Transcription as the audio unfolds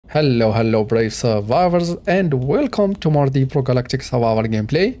Hello brave survivors, and welcome to more the Galactic survivor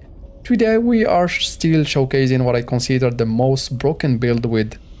gameplay. Today we are still showcasing what I consider the most broken build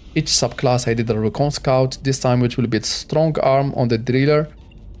with each subclass. I did the Recon Scout, this time it will be strong arm on the driller.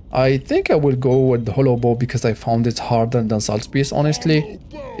 I think I will go with the hollow bow because I found it harder than Salt Piece, honestly.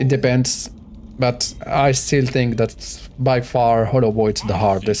 It depends, but I still think that by far hollow bow is the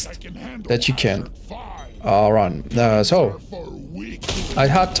hardest that you can run. So I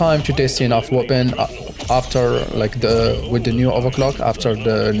had time to test enough weapon after with the new overclock after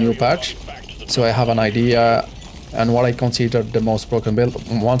the new patch, so I have an idea and what I consider the most broken build.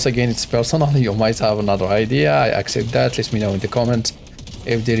 Once again, it's personal. You might have another idea. I accept that. Let me know in the comments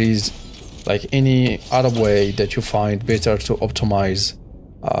if there is like any other way that you find better to optimize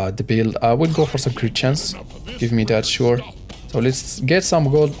the build. I will go for some crit chance. Give me that, sure. So let's get some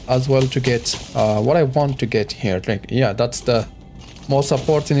gold as well to get what I want to get here. Like, yeah, that's the most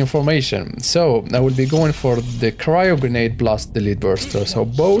important information. So I will be going for the cryo grenade plus the lead burster. So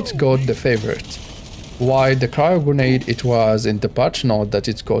both got the favorite. Why the cryo grenade? It was in the patch note that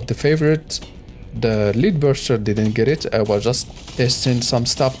it got the favorite. The lead burster didn't get it. I was just testing some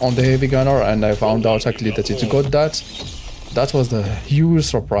stuff on the heavy gunner and I found out actually that it got that. That was the huge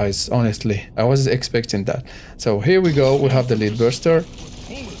surprise, honestly. I wasn't expecting that. So here we go, we have the lead burster.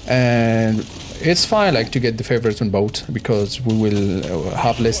 And it's fine like to get the favorites on both because we will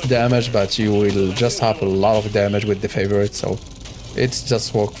have less damage, but you will just have a lot of damage with the favorites, so it's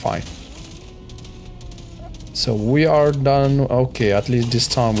just work fine. So we are done. Okay, at least this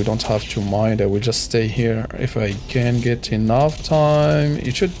time we don't have to mind. I will just stay here. If I can get enough time,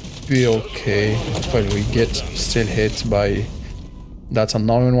 it should be okay. But we get still hit by that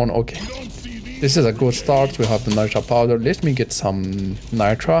annoying one. Okay, this is a good start. We have the nitra powder. Let me get some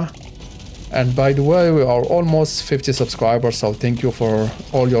nitra. And by the way, we are almost 50 subscribers, so thank you for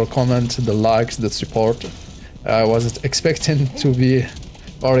all your comments, the likes, the support. I wasn't expecting to be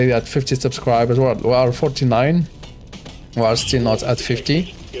already at 50 subscribers. We are 49. We are still not at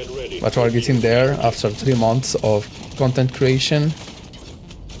 50, but we are getting there after 3 months of content creation.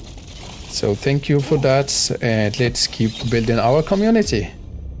 So thank you for that, and let's keep building our community.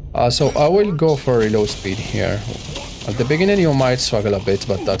 So I will go for reload speed here. At the beginning you might struggle a bit,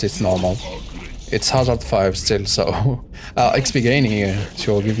 but that is normal. It's hazard 5 still, so XP gain here,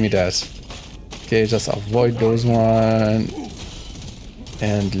 sure, give me that. Okay, just avoid those one.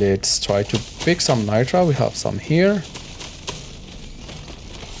 And let's try to pick some nitra. We have some here.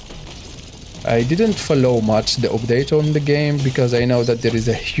 I didn't follow much the update on the game because I know that there is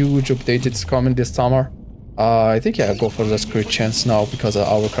a huge update that's coming this summer. I think yeah, I'll go for the crit chance now because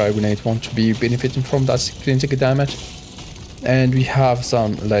our cryo grenade won't be benefiting from that critical damage. And we have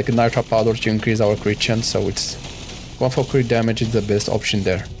some like nitra powder to increase our crit chance, so it's going for crit damage is the best option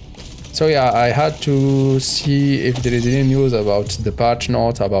there. So yeah, I had to see if there is any news about the patch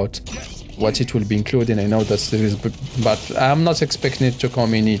note, about what it will be including. I know that there is, but I'm not expecting it to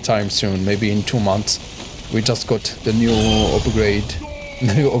come anytime soon, maybe in 2 months. We just got the new upgrade,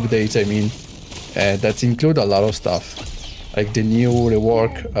 new update, I mean. That include a lot of stuff, like the new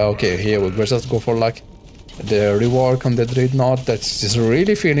rework. Okay, here we'll just go for like the rework on the dreadnought. That's just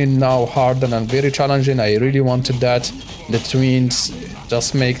really feeling now hard and very challenging. I really wanted that. The twins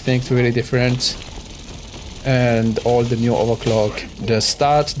just make things very different, and all the new overclock, the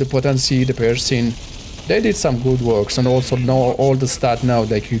stat, the potency, the piercing, they did some good works. And also know all the stat now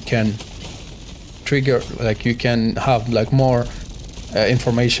that you can trigger, like you can have like more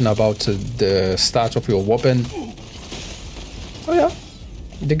information about the stat of your weapon. Oh yeah,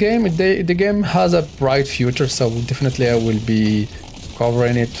 the game has a bright future, so definitely I will be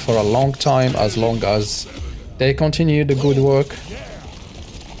covering it for a long time, as long as they continue the good work.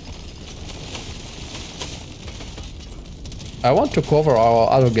 I want to cover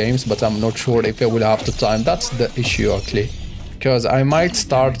our other games, but I'm not sure if I will have the time. That's the issue actually, because I might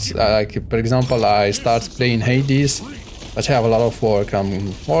start like, for example, I start playing Hades, but I have a lot of work.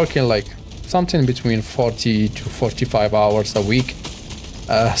 I'm working like something between 40 to 45 hours a week.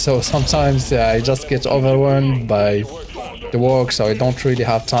 So sometimes I just get overwhelmed by the work, so I don't really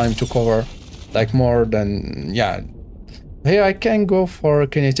have time to cover like more than, yeah. Here I can go for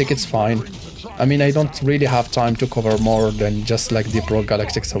kinetic, it's fine. I mean, I don't really have time to cover more than just like the Pro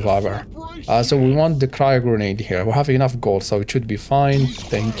Galactic Survivor. So we want the cryo grenade here. We have enough gold, so it should be fine.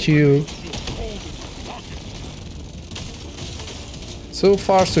 Thank you. So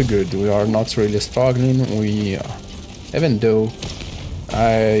far so good. We are not really struggling. We even though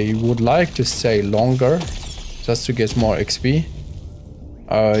I would like to stay longer just to get more XP,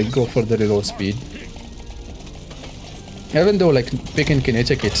 I go for the reload speed. Even though like picking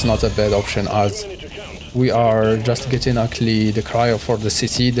kinetic, it's not a bad option, as we are just getting actually the cryo for the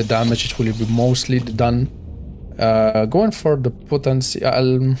CC. The damage it will be mostly done. Going for the potency,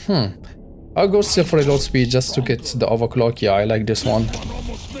 I'll go still for reload speed just to get the overclock. Yeah, I like this one.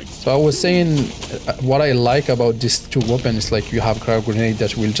 So I was saying what I like about these two weapons, like you have cryo grenade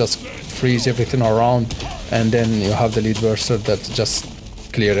that will just freeze everything around, and then you have the lead burster that just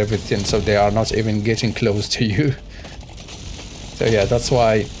clear everything, so they are not even getting close to you. So yeah, that's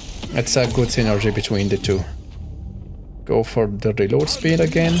why it's a good synergy between the two. Go for the reload speed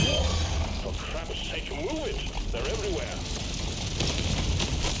again.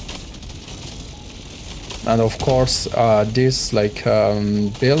 And of course, this like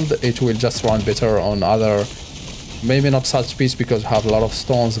build, it will just run better on other, maybe not such speeds because we have a lot of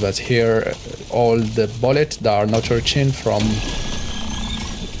stones, but here all the bullets that are not reaching from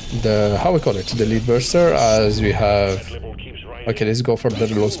the, how we call it, the lead burster, as we have, okay, let's go for the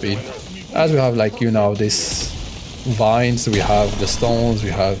low speed. As we have like, you know, these vines, we have the stones,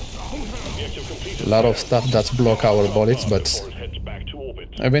 we have a lot of stuff that block our bullets, but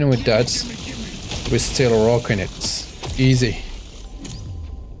even with that, we're still rocking it. Easy.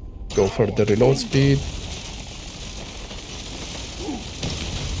 Go for the reload speed.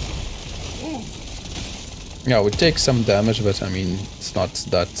 Yeah, we take some damage, but I mean, it's not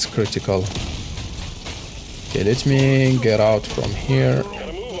that critical. Okay, let me get out from here.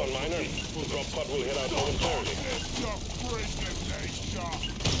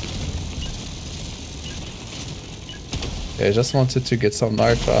 Okay, I just wanted to get some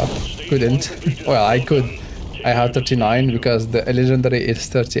nitra. Couldn't. Well, I could. I had 39 because the legendary is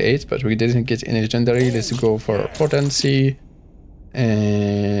 38, but we didn't get any legendary. Let's go for potency.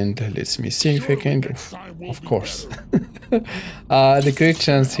 And let me see if I can get, of course. The crit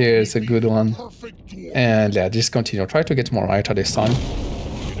chance here is a good one. And yeah, just continue. Try to get more nitra this time.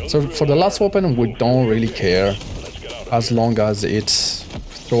 So for the last weapon, we don't really care as long as it's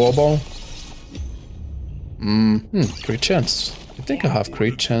throwable. Crit chance. I think I have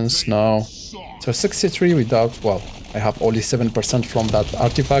crit chance now. So 63 without, well, I have only 7% from that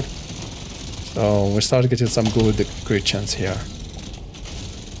artifact. So we start getting some good crit chance here.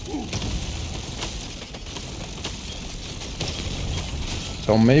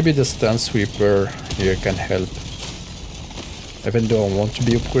 So maybe the stance sweeper here can help. Even though I want to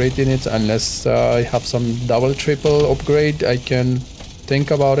be upgrading it, unless I have some double triple upgrade, I can think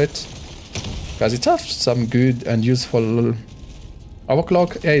about it. Because it has some good and useful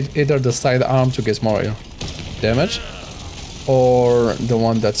overclock, either the side arm to get more damage, or the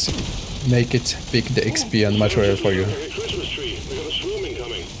one that's make it pick the XP and material for you.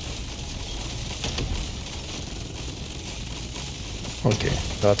 Okay,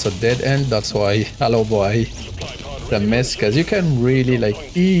 that's a dead end, that's why, hello boy, the mess, because you can really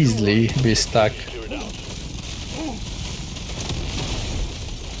like easily be stuck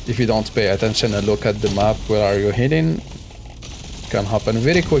if you don't pay attention and look at the map. Where are you hitting? Can happen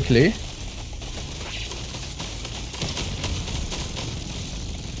very quickly.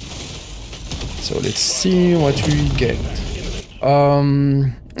 So let's see what we get.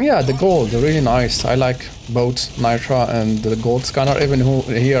 Yeah, the gold, really nice. I like both nitra and the gold scanner. Even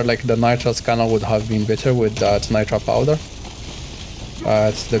here, like the nitra scanner would have been better with that nitra powder.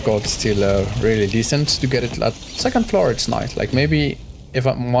 But the gold still really decent to get it at second floor. It's nice. Like maybe if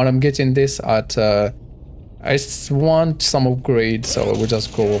I'm getting this at, I want some upgrade, so we'll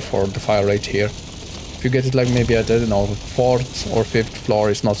just go for the fire rate here. If you get it like maybe at, I don't know, 4th or 5th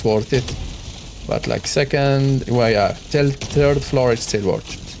floor, it's not worth it. But like second, well yeah, till 3rd floor, it's still worth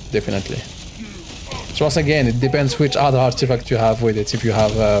it, definitely. So once again, it depends which other artifact you have with it. If you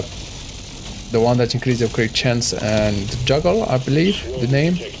have the one that increases your crit chance and juggle, I believe the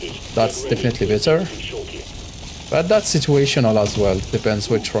name, that's definitely better. But that's situational as well. It depends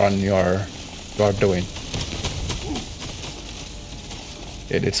which run you are doing.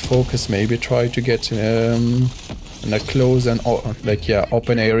 Okay, let's focus. Maybe try to get in a close and like yeah,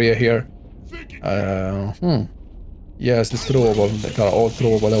 open area here. Yes, the throwable. They are all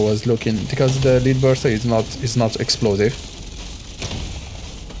throwable. I was looking because the lead burster is not explosive.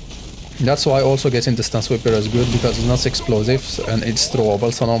 That's why also getting the stun sweeper is good, because it's not explosive and it's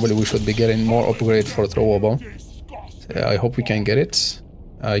throwable. So normally we should be getting more upgrade for throwable. So I hope we can get it.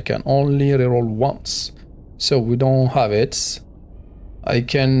 I can only reroll once, so we don't have it. I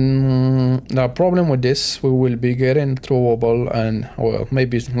can. The problem with this, we will be getting throwable and well,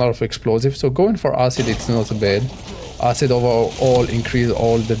 maybe a lot of explosive. So going for acid, it's not bad. Acid overall increase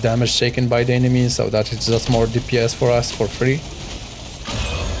all the damage taken by the enemies, so that it's just more DPS for us for free.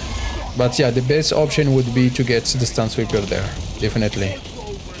 But yeah, the best option would be to get distance sweeper there, definitely.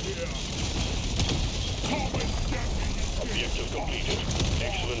 Objective completed.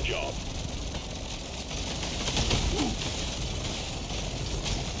 Excellent job.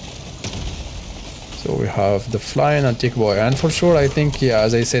 So we have the flying and tick boy, and for sure I think, yeah,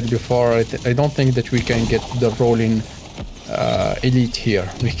 as I said before, I don't think that we can get the rolling elite here.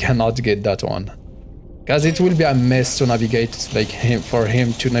 We cannot get that one, because it will be a mess to navigate, like for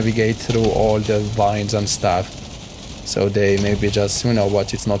him to navigate through all the vines and stuff. So they maybe just, you know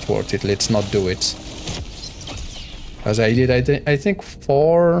what, it's not worth it, let's not do it. As I did, I think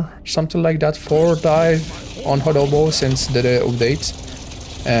 4, something like that, 4 dive on Throwables since the update,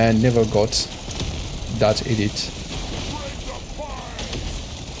 and never got that edit.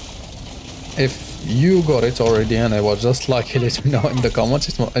 If you got it already and I was just lucky, let me know in the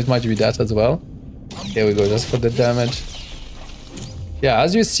comments. It might be that as well. Here we go, just for the damage. Yeah,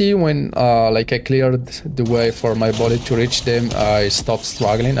 as you see, when like I cleared the way for my bullet to reach them, I stopped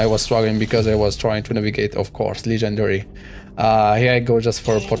struggling. I was struggling because I was trying to navigate, of course, legendary. Here I go just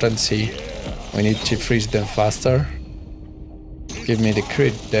for potency. We need to freeze them faster. Give me the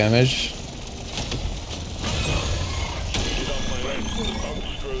crit damage.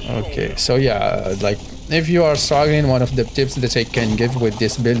 Okay, so yeah, like if you are struggling, one of the tips that I can give with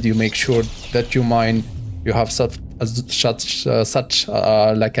this build, you make sure that you have such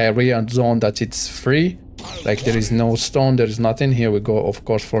like area and zone that it's free, like there is no stone, there is nothing. Here we go, of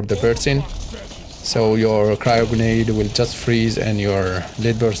course, for the bursting, so your cryo grenade will just freeze and your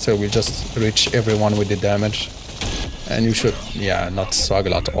lead burster will just reach everyone with the damage, and you should, yeah, not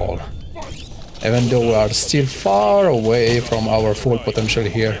struggle at all. Even though we are still far away from our full potential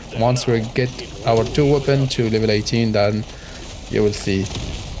here. Once we get our 2 weapon to level 18, then you will see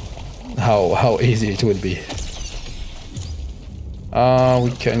how easy it will be.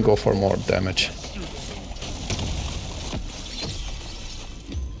 We can go for more damage.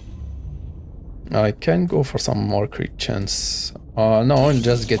 I can go for some more crit chance. No, and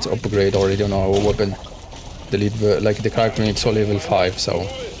just get upgrade already on our weapon. The lead, like the character needs so level 5, so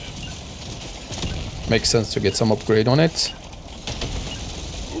makes sense to get some upgrade on it.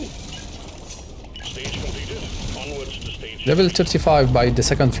 Level 35 by the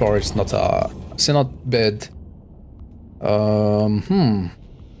second floor is not it's not bad. I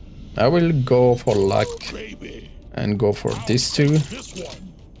will go for luck and go for these 2,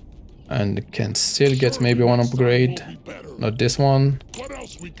 and can still get maybe 1 upgrade. Not this one.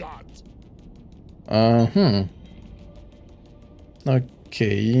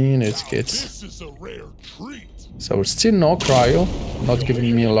 Okay, let's get. So still no cryo, not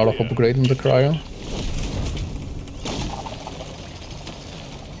giving me a lot of upgrade on the cryo.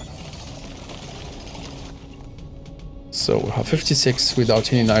 So we have 56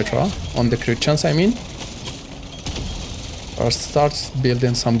 without any nitra on the crit chance, I mean. I'll start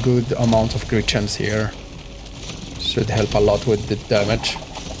building some good amount of crit chance here. Should help a lot with the damage.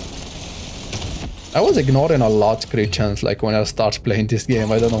 I was ignoring a lot crit chance, like when I start playing this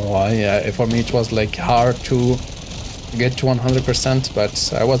game. I don't know why. For me it was like hard to get to 100%,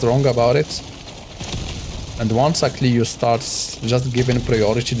 but I was wrong about it. And once actually you start just giving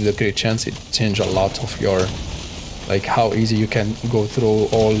priority to the crit chance, it changes a lot of your, like how easy you can go through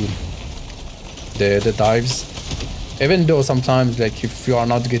all the dives. Even though sometimes, like if you are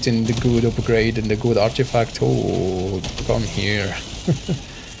not getting the good upgrade and the good artifact, oh, come here.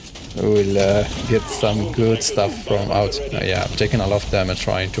 We'll get some good stuff from out. Yeah, I'm taking a lot of damage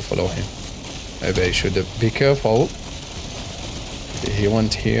trying to follow him. Maybe I should be careful. He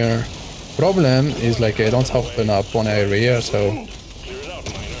went here. Problem is, like, I don't have enough one area, so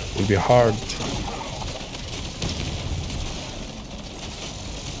it will be hard.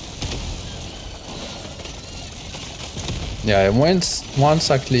 Yeah, once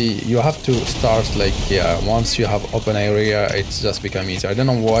actually you have to start, like, yeah, once you have open area, it's just become easier. I don't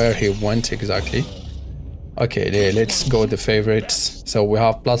know where he went exactly. Okay, let's go the favorites. So we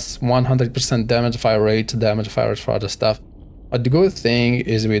have plus 100% damage fire rate for other stuff. But the good thing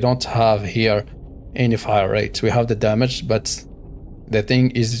is we don't have here any fire rate. We have the damage, but the thing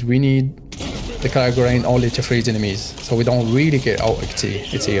is we need the character grain only to freeze enemies. So we don't really care. Oh, it's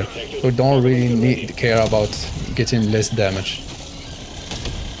here. We don't really care about getting less damage.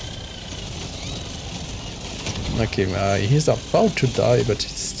 Okay, he's about to die, but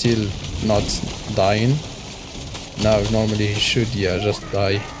he's still not dying. Now normally he should, yeah, just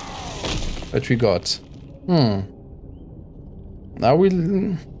die. But we got. I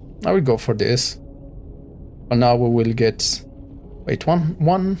will go for this. And now we will get, wait,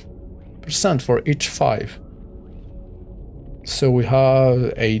 1% for each 5. So we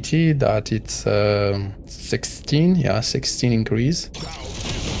have 80, that it's 16, yeah, 16 increase.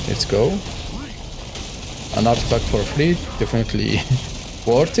 Let's go. An artifact for free, definitely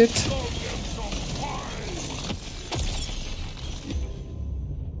worth it.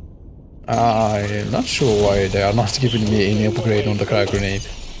 I'm not sure why they are not giving me any upgrade on the crack grenade.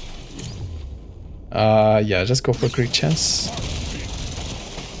 Yeah, just go for crit chance.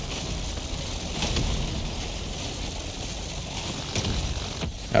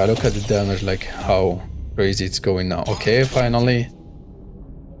 Look at the damage, like how crazy it's going now. Okay, finally.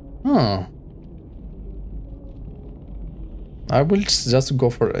 Huh. I will just go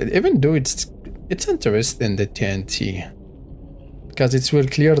for it, even though it's interesting, the TNT, because it will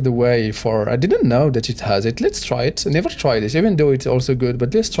clear the way for. I didn't know that it has it. Let's try it. I never tried this, even though it's also good.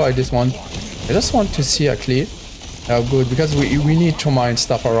 But let's try this one. I just want to see actually how good, because we need to mine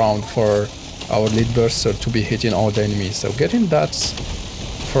stuff around for our lead burster to be hitting all the enemies. So getting that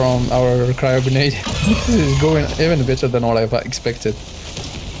from our cryo grenade is going even better than what I've expected.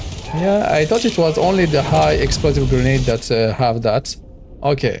 Yeah, I thought it was only the high explosive grenade that have that.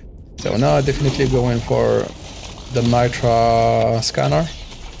 Okay, so now definitely going for the Nitra scanner.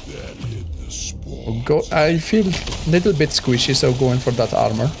 Go. I feel a little bit squishy, so going for that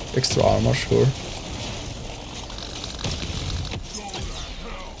armor, extra armor, sure.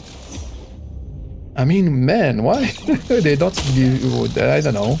 I mean, man, why they don't give? I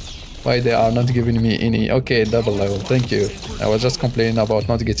don't know why they are not giving me any. Okay, double level, thank you. I was just complaining about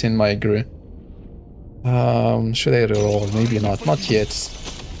not getting my grid. Should I reroll? Maybe not. Not yet.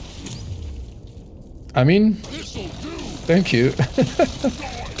 I mean, thank you. I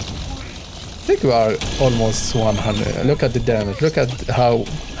think we are almost 100. Look at the damage. Look at how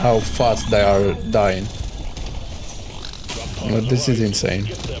fast they are dying. You know, this is insane.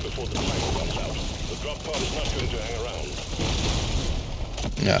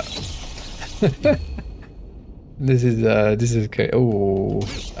 Yeah. This is okay. Oh,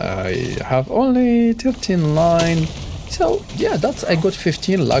 I have only 13 line. So yeah, that's, I got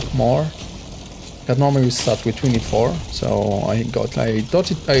 15 luck more. Because normally we start with 24. So I thought I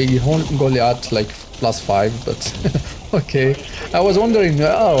only at like +5, but okay. I was wondering,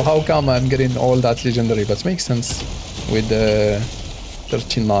 oh, how come I'm getting all that legendary? But makes sense with the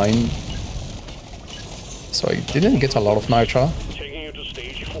 39. So I didn't get a lot of nitra.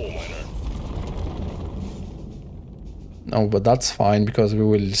 No, but that's fine because we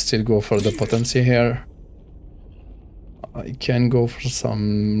will still go for the potency here. I can go for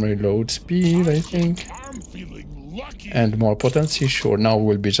some reload speed, I think. And more potency, sure. Now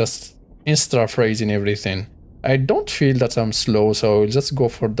we'll be just insta-phrasing everything. I don't feel that I'm slow, so I'll just go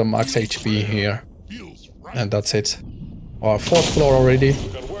for the max HP here. And that's it. Our 4th floor already.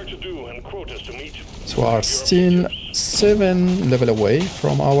 So we are still 7 level away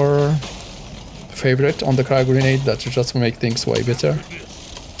from our favorite on the cryo grenade, that just make things way better.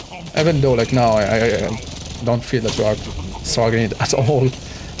 Even though like now I don't feel that we are struggling at all.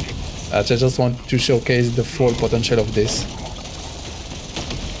 I just want to showcase the full potential of this.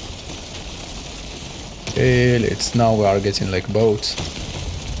 Okay, now we are getting like both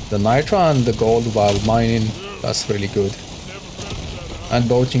the nitra and the gold while mining. That's really good. And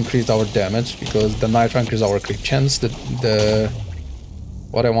both increase our damage because the nitra increases our crit chance.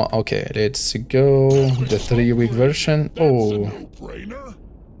 What I want, okay, let's go the 3-week version. Oh,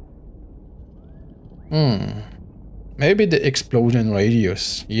 maybe the explosion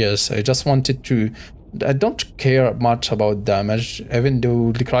radius. Yes, I just wanted to. I don't care much about damage, even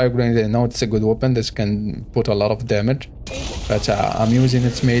though the cryo grenade, I know it's a good weapon that can put a lot of damage, but I'm using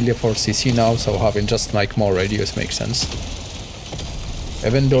it mainly for CC now, so having just like more radius makes sense.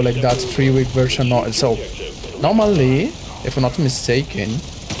 Even though like that 3-week version, so normally, if I'm not mistaken,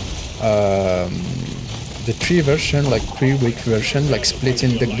 the 3-week version, like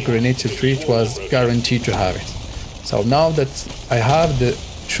splitting the grenade to 3, it was guaranteed to have it. So now that I have the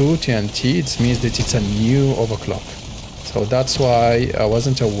true TNT, it means that it's a new overclock. So that's why I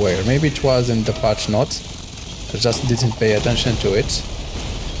wasn't aware. Maybe it was in the patch notes. I just didn't pay attention to it.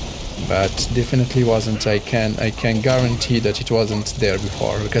 But definitely wasn't. I can guarantee that it wasn't there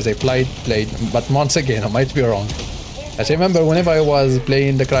before because I played. But once again, I might be wrong. I remember whenever I was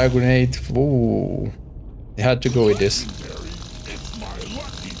playing the cryo grenade, ooh, I had to go with this.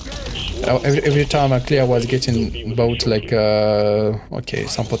 Every time I was getting both like okay,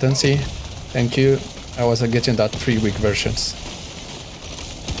 some potency. Thank you. I was getting that 3-week versions.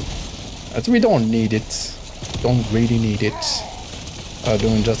 But we don't need it. Don't really need it.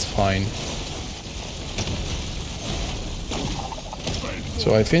 Doing just fine.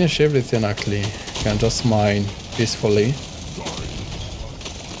 So I finished everything actually. Can just mine peacefully.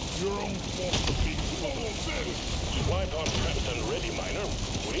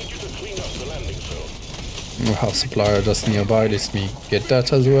 clean up the landing zone. We have supplier just nearby. Let me get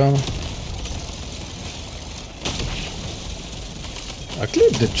that as well. Actually,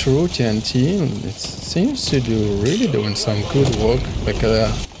 the true TNT, it seems to do really doing some good work. Like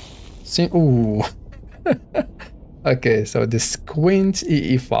ooh. Okay, so the squint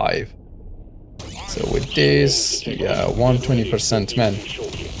EE5. So with this, yeah, 120%, man.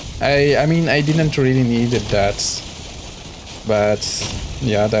 I mean, I didn't really need that, but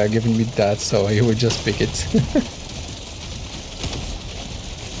yeah, they're giving me that, so I would just pick it.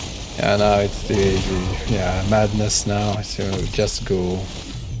 Yeah, now it's the madness now, so just go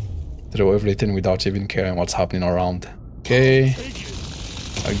through everything without even caring what's happening around. Okay,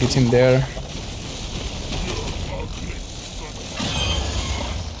 I'll get in there.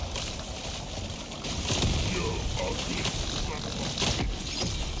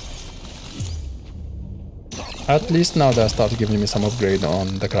 At least now they start giving me some upgrade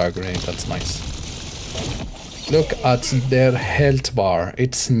on the cryo grenade. That's nice. Look at their health bar.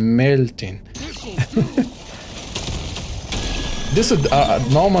 It's melting. This is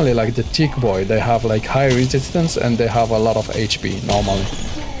normally like the tick boy. They have like high resistance and they have a lot of HP normally.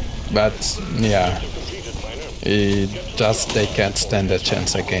 But yeah, they can't stand a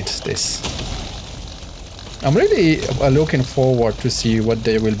chance against this. I'm really looking forward to see what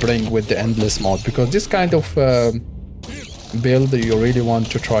they will bring with the endless mode, because this kind of build, you really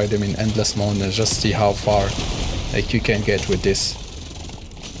want to try them in endless mode and just see how far like you can get with this.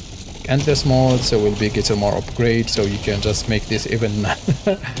 Endless mode, so will be getting more upgrades, so you can just make this even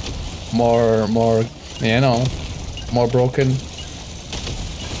more you know, more broken.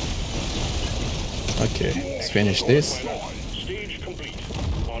 Okay, let's finish this. Stage complete.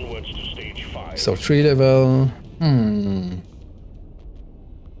 Onwards to stage 5. So 3 level.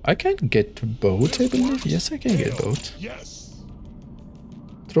 I can get both, I believe. Yes, I can get both.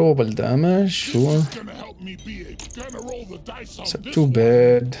 Throwable damage, sure. So too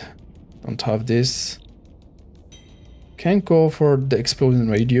bad. Don't have this. Can't go for the explosion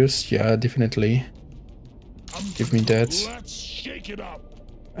radius. Yeah, definitely. Give me that.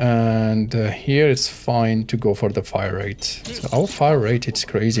 And here it's fine to go for the fire rate. So our fire rate, it's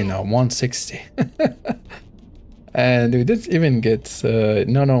crazy now, 160. And we didn't even get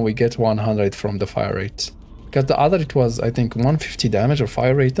no, we get 100 from the fire rate, because the other, it was I think 150 damage or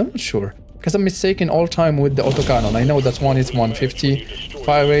fire rate. I'm not sure, because I'm mistaken all time with the autocannon. I know that one is 150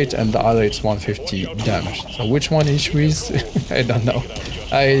 fire rate and the other is 150 damage. So which one is which? I don't know.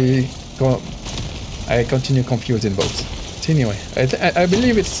 I continue confusing both. But anyway, I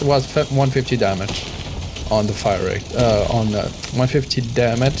believe it was 150 damage on the fire rate, on 150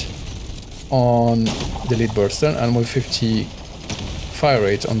 damage on the lead burster and 150 fire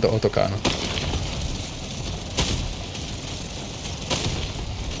rate on the autocannon.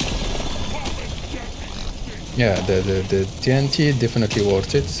 Yeah, the TNT definitely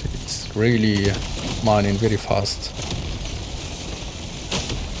worth it. It's really mining very fast.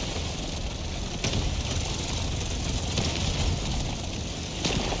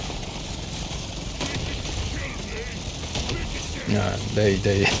 Yeah, they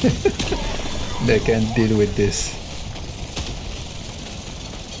they can't deal with this.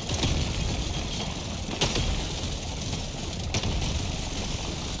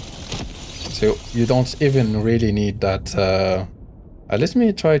 So you don't even really need that. Let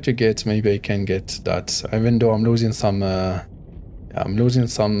me try to get, maybe I can get that, even though I'm losing some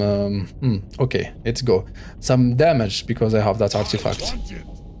okay, let's go. Some damage because I have that artifact.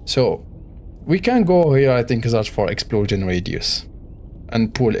 So we can go here, I think, search for explosion radius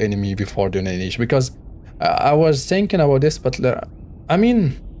and pull enemy before the unleash, because I was thinking about this, but I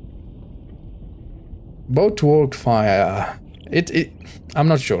mean, both work fine. I'm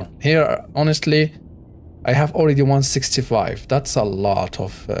not sure. Here, honestly, I have already 165. That's a lot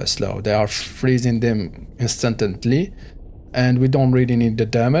of slow. They are freezing them instantly, and we don't really need the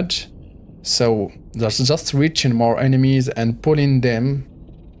damage. So that's just reaching more enemies and pulling them.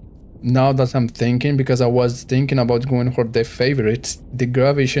 Now that I'm thinking, because I was thinking about going for the favorites, the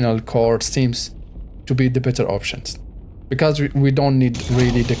gravitational core seems to be the better options, because we don't need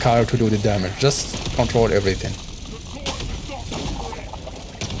really the car to do the damage, just control everything.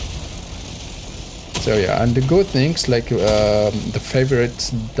 So yeah, and the good things, like the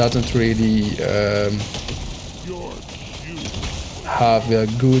favorite doesn't really have a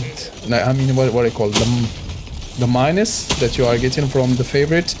good, I mean, what I call them, the minus that you are getting from the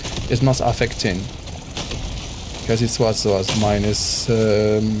favorite is not affecting, because it was minus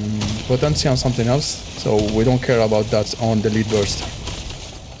potency on something else, so we don't care about that on the lead burst.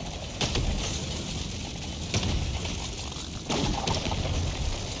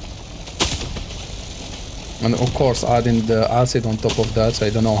 And of course adding the acid on top of that, I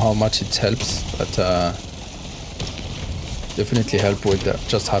don't know how much it helps, but definitely help with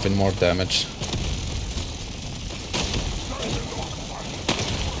just having more damage.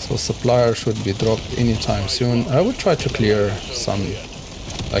 So supplier should be dropped anytime soon. I will try to clear some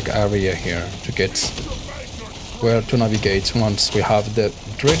like area here to get where to navigate once we have the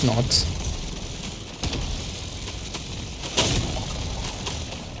dreadnought.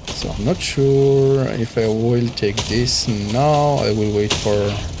 So I'm not sure if I will take this now. I will wait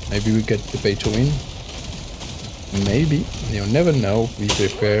for maybe we get the pay to win. Maybe, you never know. Be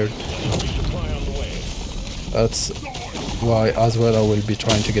prepared. That's why as well I will be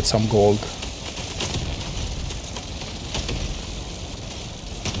trying to get some gold.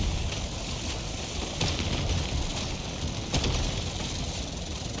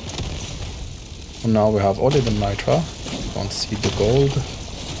 Now we have only the nitra. Don't see the gold.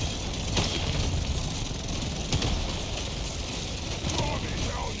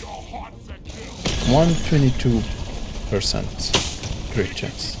 %. Great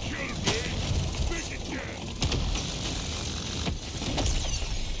chance.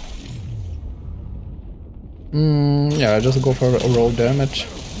 Yeah, just go for raw damage.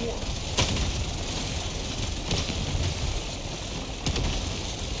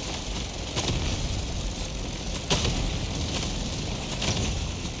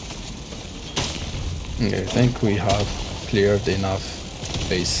 Okay, I think we have cleared enough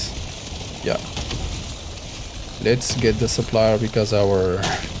space. Yeah. Let's get the supplier because our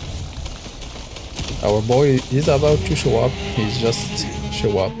boy is about to show up. He's just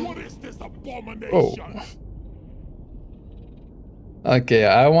show up. Oh. Okay,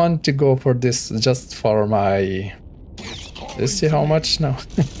 I want to go for this just for my... Let's see how much now.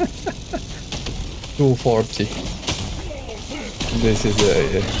 240. This is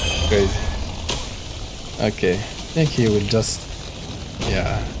crazy. Okay, I think he will just...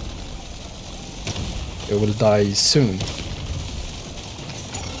 Yeah. He will die soon.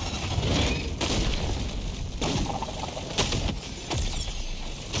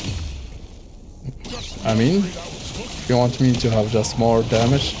 I mean, if you want me to have just more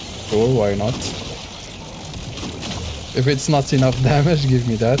damage, sure, why not? If it's not enough damage, give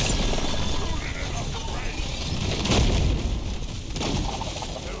me that.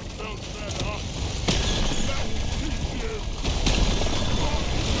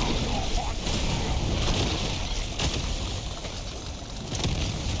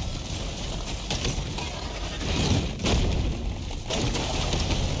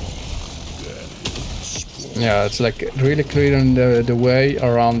 Yeah, it's like really clearing the way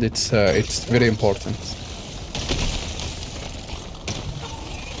around. It's very important.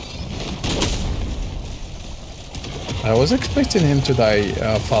 I was expecting him to die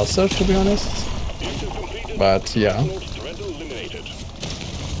faster, to be honest. But yeah.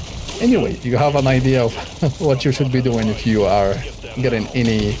 Anyway, you have an idea of what you should be doing if you are getting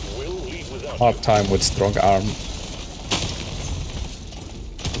any hard time with strong arm.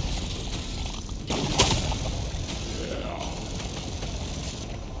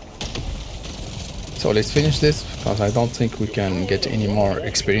 So let's finish this, because I don't think we can get any more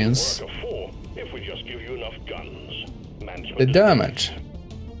experience. The damage.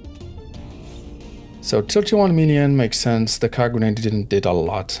 So 31 million makes sense. The car grenade did a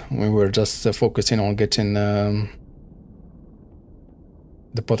lot. We were just focusing on getting the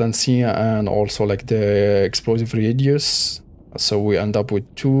potency and also like the explosive radius. So we end up with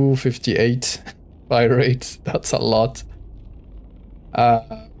 258 fire rate. That's a lot.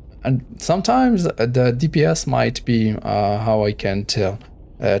 And sometimes the DPS might be, how I can tell,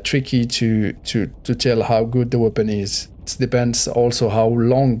 tricky to tell how good the weapon is. It depends also how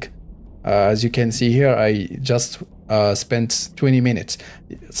long. As you can see here, I just spent 20 minutes.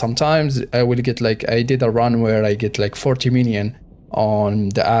 Sometimes I will get like, I did a run where I get like 40 million on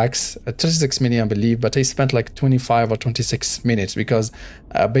the axe, 36 million I believe, but I spent like 25 or 26 minutes because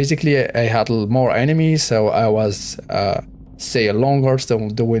basically I had more enemies, so I was stay longer, so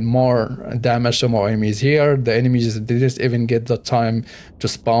doing more damage to more enemies here. The enemies didn't even get the time to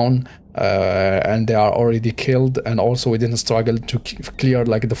spawn, and they are already killed, and also we didn't struggle to clear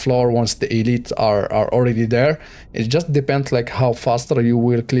like the floor once the elites are already there. It just depends like how faster you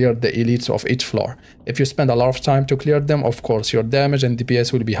will clear the elites of each floor. If you spend a lot of time to clear them, of course your damage and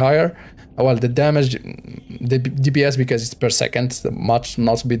DPS will be higher. Well, the damage, the DPS, because it's per second, might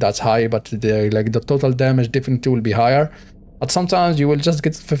not be that high, but the total damage definitely will be higher. But sometimes you will just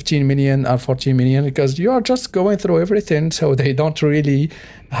get 15 million or 14 million because you are just going through everything, so they don't really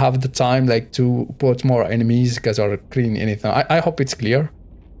have the time like to put more enemies because or clean anything. I hope it's clear.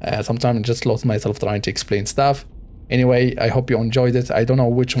 Sometimes I just lost myself trying to explain stuff. Anyway, I hope you enjoyed it. I don't know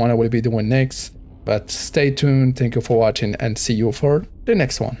which one I will be doing next, but stay tuned. Thank you for watching and see you for the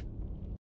next one.